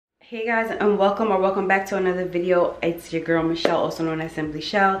Hey guys, and welcome back to another video. It's your girl Michelle, also known as Simply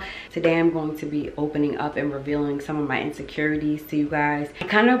Shell. Today I'm going to be opening up and revealing some of my insecurities to you guys. I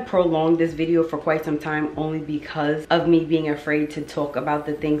kind of prolonged this video for quite some time only because of me being afraid to talk about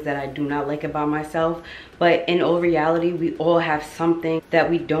the things that I do not like about myself. But in all reality, we all have something that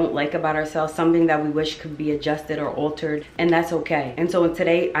we don't like about ourselves, something that we wish could be adjusted or altered, and that's okay. And so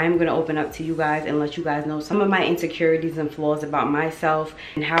today I'm going to open up to you guys and let you guys know some of my insecurities and flaws about myself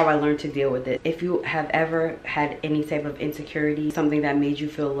and how I learned to deal with it. If you have ever had any type of insecurity, something that made you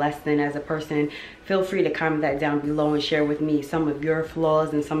feel less than as a person, feel free to comment that down below and share with me some of your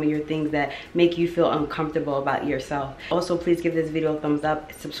flaws and some of your things that make you feel uncomfortable about yourself. Also, please give this video a thumbs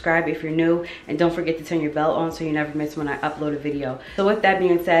up, subscribe if you're new, and don't forget to turn your bell on so you never miss when I upload a video. So with that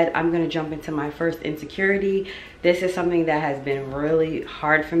being said, I'm going to jump into my first insecurity. This is something that has been really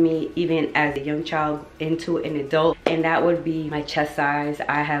hard for me even as a young child into an adult, and that would be my chest size.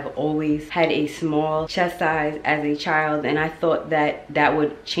 I have always had a small chest size as a child, and I thought that that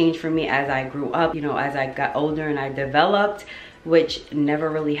would change for me as I grew up, you know, as I got older and I developed, which never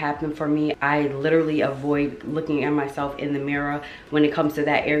really happened for me. I literally avoid looking at myself in the mirror when it comes to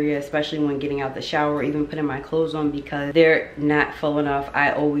that area, especially when getting out the shower or even putting my clothes on, because they're not full enough.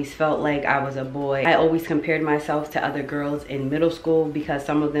 I always felt like I was a boy. I always compared myself to other girls in middle school because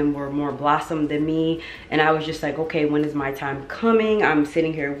some of them were more blossomed than me, and I was just like, okay, when is my time coming? I'm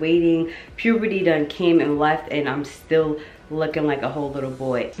sitting here waiting. Puberty done came and left, and I'm still looking like a whole little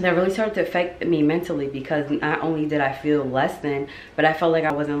boy. That really started to affect me mentally because not only did I feel less than, but I felt like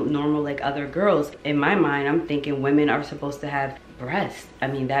I wasn't normal like other girls. In my mind, I'm thinking women are supposed to have breasts. I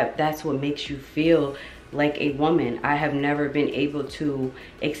mean, that's what makes you feel like a woman. I have never been able to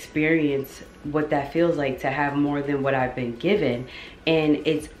experience what that feels like to have more than what I've been given, and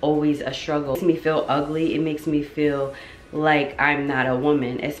it's always a struggle. It makes me feel ugly. It makes me feel like I'm not a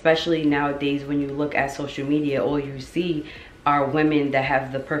woman, especially nowadays when you look at social media. All you see are women that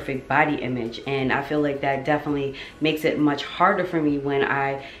have the perfect body image, and I feel like that definitely makes it much harder for me when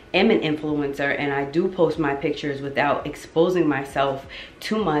I am an influencer and I do post my pictures without exposing myself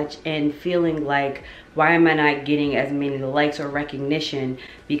too much and feeling like, why am I not getting as many likes or recognition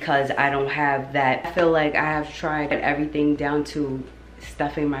because I don't have that. I feel like I have tried everything down to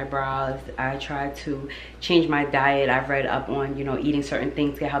stuffing my bras. I tried to change my diet. I've read up on, you know, eating certain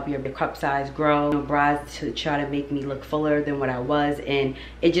things to help your cup size grow. You know, bras to try to make me look fuller than what I was, and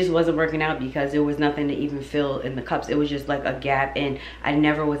it just wasn't working out because there was nothing to even fill in the cups. It was just like a gap, and I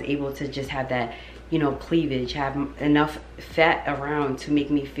never was able to just have that, you know, cleavage, have enough fat around to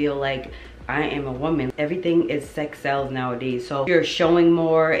make me feel like I am a woman. Everything is sex sells nowadays. So if you're showing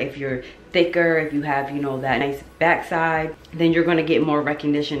more, if you're thicker, if you have, you know, that nice backside, then you're going to get more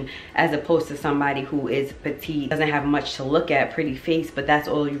recognition as opposed to somebody who is petite, doesn't have much to look at, pretty face, but that's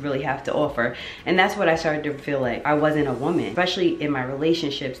all you really have to offer. And that's what I started to feel like I wasn't a woman, especially in my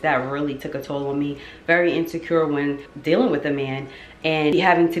relationships. That really took a toll on me. Very insecure when dealing with a man and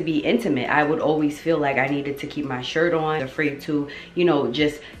having to be intimate. I would always feel like I needed to keep my shirt on, afraid to, you know,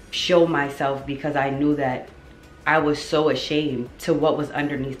 just show myself because I knew that I was so ashamed to what was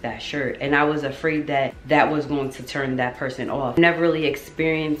underneath that shirt, and I was afraid that that was going to turn that person off. Never really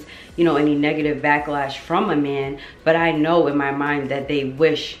experienced, you know, any negative backlash from a man, but I know in my mind that they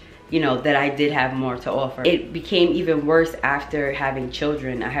wish, you know, that I did have more to offer. It became even worse after having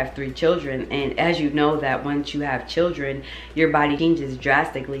children. I have 3 children, and as you know, that once you have children, your body changes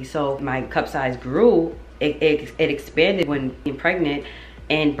drastically. So my cup size grew, it expanded when being pregnant,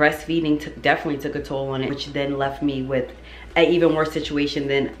 and breastfeeding definitely took a toll on it, which then left me with an even worse situation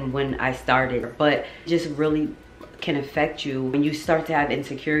than when I started. But just really can affect you when you start to have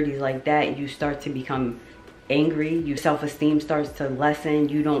insecurities like that. You start to become angry, your self-esteem starts to lessen,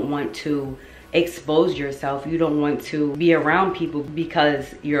 you don't want to expose yourself, you don't want to be around people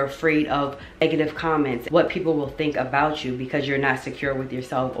because you're afraid of negative comments, what people will think about you because you're not secure with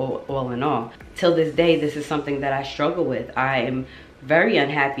yourself. All in all, till this day, this is something that I struggle with. I am very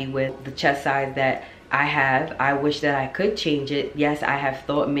unhappy with the chest size that I have. I wish that I could change it. Yes, I have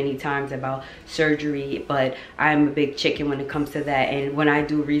thought many times about surgery, but I'm a big chicken when it comes to that. And when I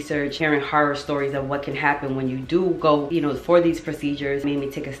do research, hearing horror stories of what can happen when you do go, you know, for these procedures, made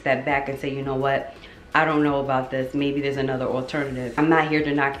me take a step back and say, you know what, I don't know about this. Maybe there's another alternative. I'm not here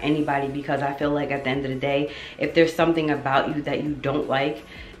to knock anybody because I feel like at the end of the day, if there's something about you that you don't like,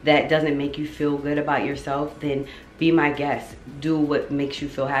 that doesn't make you feel good about yourself, then be my guest. Do what makes you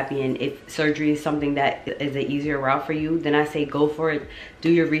feel happy. And if surgery is something that is an easier route for you, then I say go for it. Do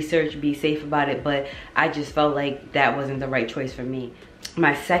your research, be safe about it. But I just felt like that wasn't the right choice for me.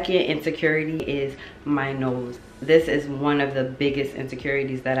 My second insecurity is my nose. This is one of the biggest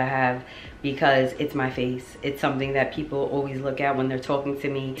insecurities that I have because it's my face. It's something that people always look at when they're talking to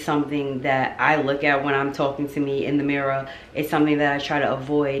me. Something that I look at when I'm talking to me in the mirror. It's something that I try to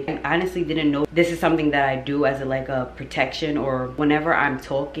avoid. I honestly didn't know this is something that I do as like a protection, or whenever I'm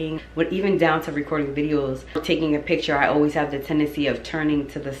talking, but even down to recording videos, taking a picture, I always have the tendency of turning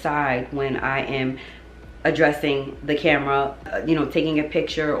to the side when I am addressing the camera, you know, taking a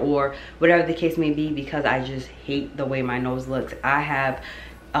picture or whatever the case may be, because I just hate the way my nose looks. I have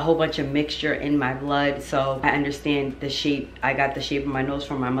a whole bunch of mixture in my blood, so I understand the shape. I got the shape of my nose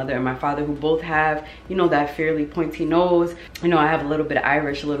from my mother and my father, who both have, you know, that fairly pointy nose. You know, I have a little bit of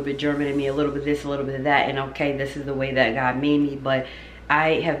Irish, a little bit German in me, a little bit of this, a little bit of that, and okay, this is the way that God made me. But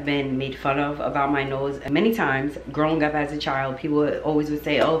I have been made fun of about my nose many times growing up as a child. People always would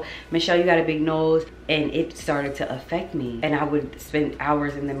say, oh, Michelle, you got a big nose. And it started to affect me. And I would spend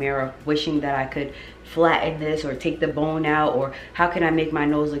hours in the mirror wishing that I could flatten this or take the bone out, or how can I make my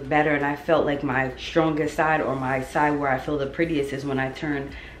nose look better. And I felt like my strongest side, or my side where I feel the prettiest, is when I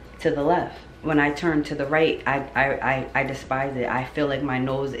turn to the left. When I turn to the right, I despise it. I feel like my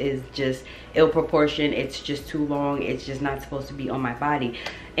nose is just ill proportioned. It's just too long. It's just not supposed to be on my body.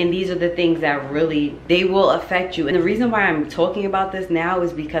 And these are the things that really, they will affect you. And the reason why I'm talking about this now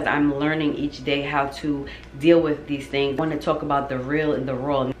is because I'm learning each day how to deal with these things. I want to talk about the real and the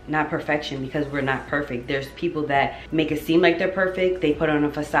raw, not perfection, because we're not perfect. There's people that make it seem like they're perfect. They put on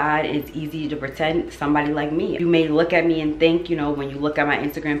a facade and it's easy to pretend. Somebody like me, you may look at me and think, you know, when you look at my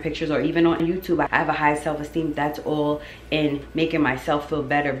Instagram pictures or even on YouTube, I have a high self-esteem. That's all in making myself feel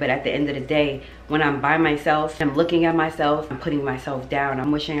better. But at the end of the day, when I'm by myself, I'm looking at myself, I'm putting myself down. I'm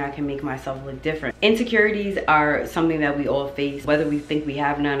wishing I can make myself look different. Insecurities are something that we all face, whether we think we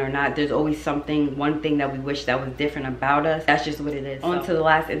have none or not. There's always something, one thing that we wish that was different about us. That's just what it is. On to the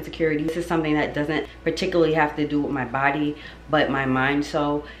last insecurity. This is something that doesn't particularly have to do with my body, but my mind.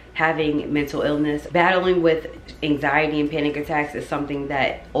 So having mental illness, battling with anxiety and panic attacks is something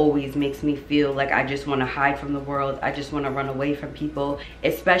that always makes me feel like I just want to hide from the world. I just want to run away from people,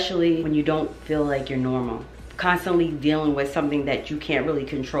 especially when you don't feel like you're normal. Constantly dealing with something that you can't really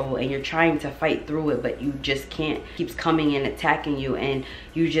control, and you're trying to fight through it, but you just can't. It keeps coming and attacking you, and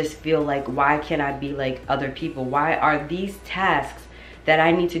you just feel like, why can't I be like other people? Why are these tasks that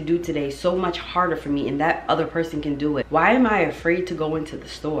I need to do today so much harder for me, and that other person can do it? Why am I afraid to go into the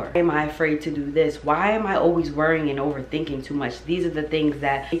store? Why am I afraid to do this? Why am I always worrying and overthinking too much? These are the things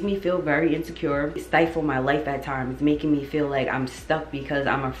that make me feel very insecure, stifle my life at times, making me feel like I'm stuck because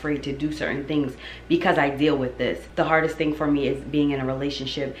I'm afraid to do certain things because I deal with this. The hardest thing for me is being in a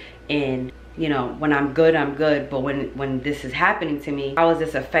relationship, and you know, when I'm good, but when this is happening to me, how is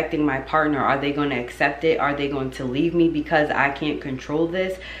this affecting my partner? Are they going to accept it? Are they going to leave me because I can't control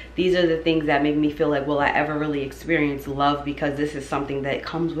this? These are the things that make me feel like, will I ever really experience love? Because this is something that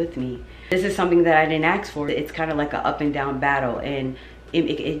comes with me. This is something that I didn't ask for. It's kind of like an up and down battle, and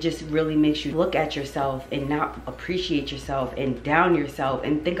it just really makes you look at yourself and not appreciate yourself and down yourself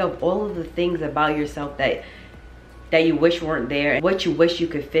and think of all of the things about yourself that you wish weren't there, and what you wish you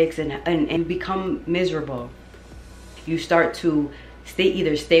could fix, and become miserable. You start to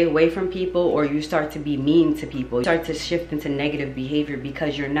either stay away from people, or you start to be mean to people. You start to shift into negative behavior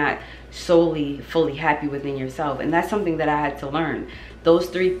because you're not solely fully happy within yourself. And that's something that I had to learn. Those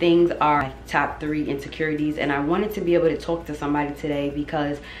three things are my top 3 insecurities, and I wanted to be able to talk to somebody today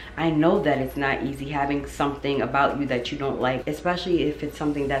because I know that it's not easy having something about you that you don't like, especially if it's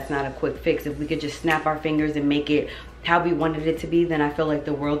something that's not a quick fix. If we could just snap our fingers and make it how we wanted it to be, then I feel like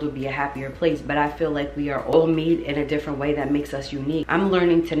the world would be a happier place. But I feel like we are all made in a different way that makes us unique. I'm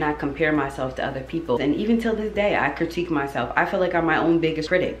learning to not compare myself to other people, and even till this day I critique myself. I feel like I'm my own biggest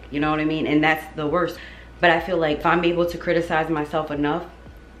critic, you know what I mean? And that's the worst. But I feel like if I'm able to criticize myself enough,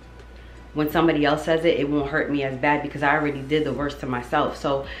 when somebody else says it, it won't hurt me as bad because I already did the worst to myself.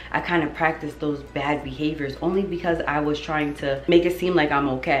 So I kind of practiced those bad behaviors only because I was trying to make it seem like I'm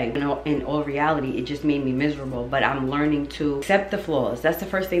okay. You know, in all reality, it just made me miserable. But I'm learning to accept the flaws. That's the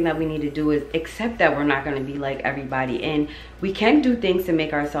first thing that we need to do, is accept that we're not going to be like everybody. And we can do things to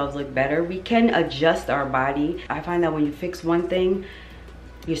make ourselves look better. We can adjust our body. I find that when you fix one thing,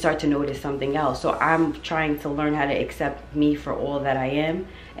 you start to notice something else. So I'm trying to learn how to accept me for all that I am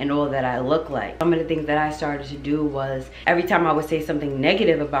and all that I look like. Some of the things that I started to do was, every time I would say something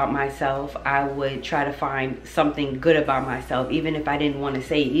negative about myself, I would try to find something good about myself, even if I didn't want to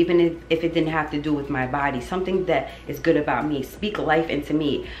say it, even if it didn't have to do with my body, something that is good about me. Speak life into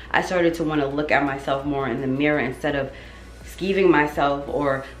me. I started to want to look at myself more in the mirror instead of skeeving myself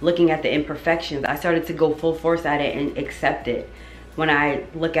or looking at the imperfections. I started to go full force at it and accept it. when I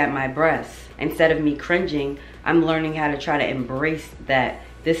look at my breasts. Instead of me cringing, I'm learning how to try to embrace that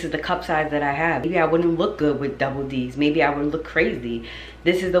this is the cup size that I have. Maybe I wouldn't look good with double D's. Maybe I would look crazy.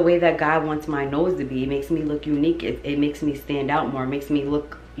 This is the way that God wants my nose to be. It makes me look unique. It makes me stand out more. It makes me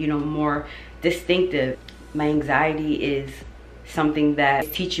look, you know, more distinctive. My anxiety is something that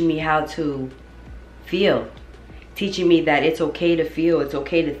is teaching me how to feel. Teaching me that it's okay to feel. It's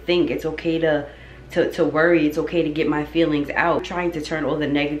okay to think. It's okay to worry. It's okay to get my feelings out. I'm trying to turn all the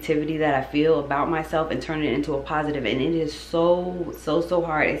negativity that I feel about myself and turn it into a positive, and it is so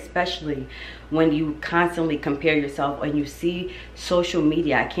hard, especially when you constantly compare yourself and you see social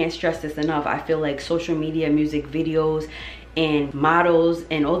media. I can't stress this enough. I feel like social media, music videos, and models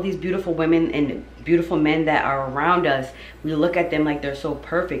and all these beautiful women and beautiful men that are around us, we look at them like they're so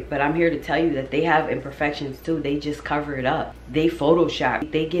perfect, but I'm here to tell you that they have imperfections too. They just cover it up. They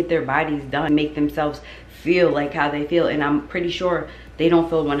Photoshop. They get their bodies done, make themselves feel like how they feel, and I'm pretty sure they don't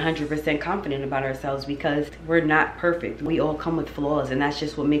feel 100% confident about ourselves because we're not perfect. We all come with flaws, and that's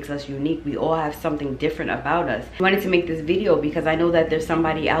just what makes us unique. We all have something different about us. I wanted to make this video because I know that there's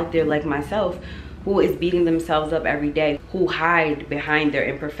somebody out there like myself who is beating themselves up every day, who hide behind their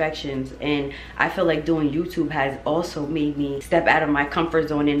imperfections. And I feel like doing YouTube has also made me step out of my comfort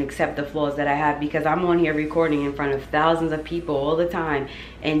zone and accept the flaws that I have, because I'm on here recording in front of thousands of people all the time.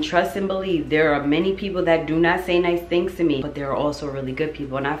 And trust and believe, there are many people that do not say nice things to me, but there are also really good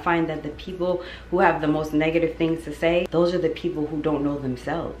people. And I find that the people who have the most negative things to say, those are the people who don't know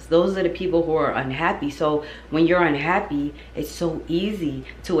themselves. Those are the people who are unhappy. So when you're unhappy, it's so easy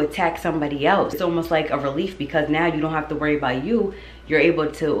to attack somebody else. It's almost like a relief, because now you don't have to worry about you. You're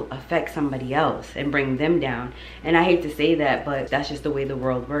able to affect somebody else and bring them down. And I hate to say that, but that's just the way the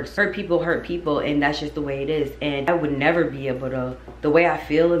world works. Hurt people, and that's just the way it is. And I would never be able to, the way I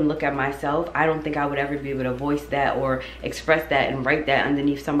feel and look at myself, I don't think I would ever be able to voice that or express that and write that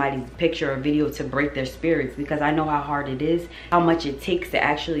underneath somebody's picture or video to break their spirits, because I know how hard it is, how much it takes to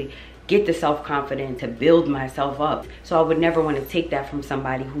actually get the self-confidence to build myself up. So I would never want to take that from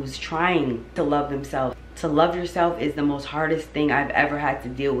somebody who's trying to love themselves. To love yourself is the most hardest thing I've ever had to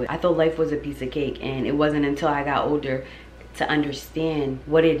deal with. I thought life was a piece of cake, and it wasn't until I got older to understand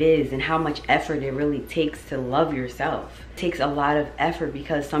what it is and how much effort it really takes to love yourself. It takes a lot of effort,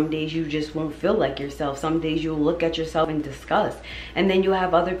 because some days you just won't feel like yourself. Some days you'll look at yourself in disgust, and then you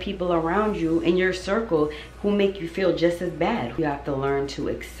have other people around you in your circle who make you feel just as bad. You have to learn to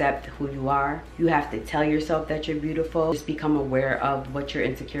accept who you are. You have to tell yourself that you're beautiful. Just become aware of what your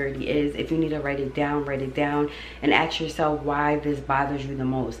insecurity is. If you need to write it down and ask yourself why this bothers you the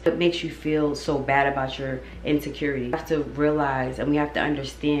most. What makes you feel so bad about your insecurity? You have to realize, and we have to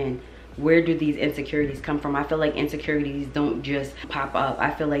understand, where do these insecurities come from? I feel like insecurities don't just pop up. I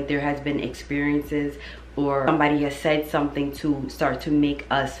feel like there has been experiences or somebody has said something to start to make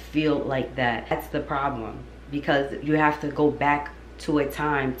us feel like that. That's the problem, because you have to go back to a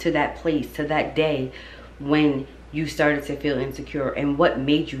time, to that place, to that day when you started to feel insecure, and what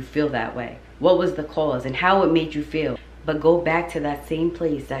made you feel that way. What was the cause and how it made you feel? But go back to that same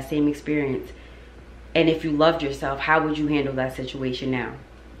place, that same experience. And if you loved yourself, how would you handle that situation now?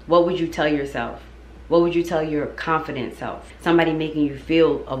 What would you tell yourself? What would you tell your confident self? Somebody making you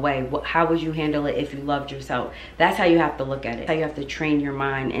feel a way, how would you handle it if you loved yourself? That's how you have to look at it. How you have to train your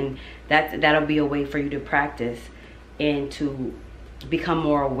mind, and that'll be a way for you to practice and to become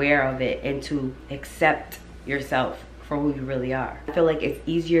more aware of it and to accept yourself for who you really are. I feel like it's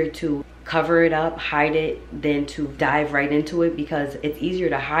easier to cover it up, hide it, than to dive right into it, because it's easier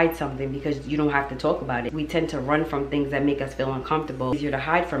to hide something because you don't have to talk about it. We tend to run from things that make us feel uncomfortable. It's easier to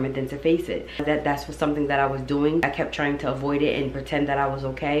hide from it than to face it. That's something that I was doing. I kept trying to avoid it and pretend that I was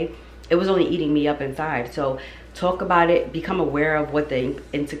okay. It was only eating me up inside. So talk about it, become aware of what the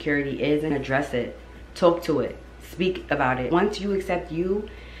insecurity is, and address it. Talk to it, speak about it. Once you accept you,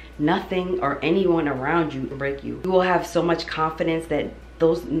 nothing or anyone around you can break you. You will have so much confidence that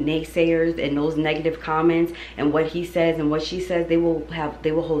those naysayers and those negative comments and what he says and what she says, they will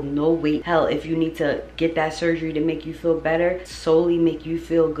hold no weight. Hell, if you need to get that surgery to make you feel better, solely make you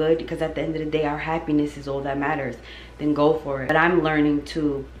feel good, because at the end of the day, our happiness is all that matters, then go for it. But I'm learning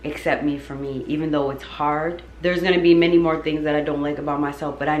to accept me for me, even though it's hard. There's gonna be many more things that I don't like about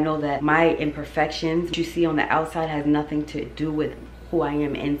myself, but I know that my imperfections that you see on the outside has nothing to do with who I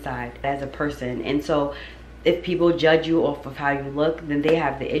am inside as a person. And so if people judge you off of how you look, then they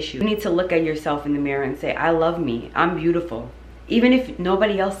have the issue. You need to look at yourself in the mirror and say, I love me, I'm beautiful. Even if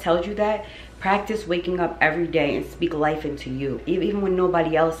nobody else tells you that, practice waking up every day and speak life into you. Even when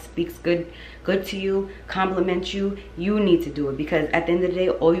nobody else speaks good to you, compliments you, you need to do it, because at the end of the day,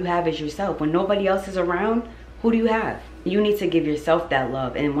 all you have is yourself. When nobody else is around, who do you have? You need to give yourself that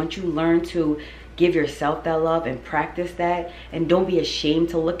love. And once you learn to give yourself that love and practice that, and don't be ashamed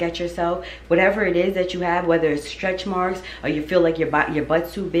to look at yourself, whatever it is that you have, whether it's stretch marks, or you feel like your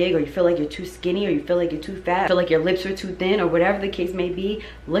butt's too big, or you feel like you're too skinny, or you feel like you're too fat, feel like your lips are too thin, or whatever the case may be,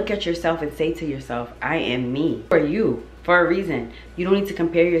 look at yourself and say to yourself, I am me. For you, for a reason. You don't need to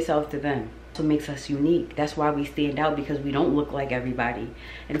compare yourself to them. What makes us unique. That's why we stand out, because we don't look like everybody.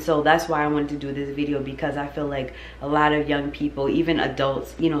 And so that's why I wanted to do this video, because I feel like a lot of young people, even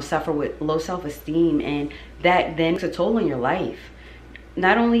adults, you know, suffer with low self-esteem, and that then takes a toll on your life.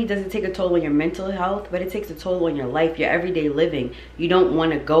 Not only does it take a toll on your mental health, but it takes a toll on your life, your everyday living. You don't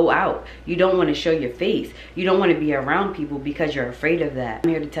want to go out. You don't want to show your face. You don't want to be around people because you're afraid of that. I'm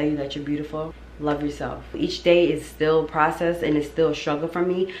here to tell you that you're beautiful. Love yourself. Each day is still a process, and it's still a struggle for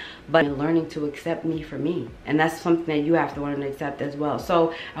me, but I'm learning to accept me for me. And that's something that you have to learn to accept as well.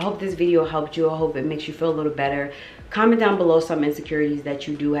 So I hope this video helped you. I hope it makes you feel a little better. Comment down below some insecurities that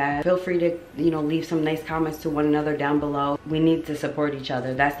you do have. Feel free to, you know, leave some nice comments to one another down below. We need to support each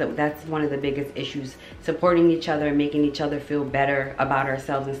other. That's one of the biggest issues. Supporting each other and making each other feel better about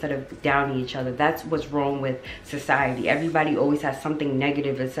ourselves instead of downing each other. That's what's wrong with society. Everybody always has something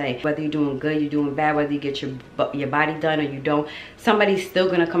negative to say. Whether you're doing good, you're doing bad, whether you get your body done or you don't, somebody's still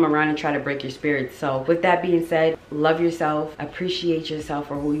gonna come around and try to break your spirit. So with that being said, love yourself, appreciate yourself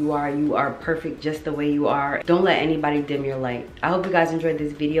for who you are. You are perfect just the way you are. Don't let anybody dim your light. I hope you guys enjoyed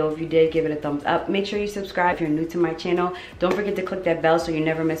this video. If you did, give it a thumbs up. Make sure you subscribe if you're new to my channel. Don't forget to click that bell so you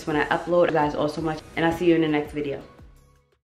never miss when I upload. You guys all so much, and I'll see you in the next video.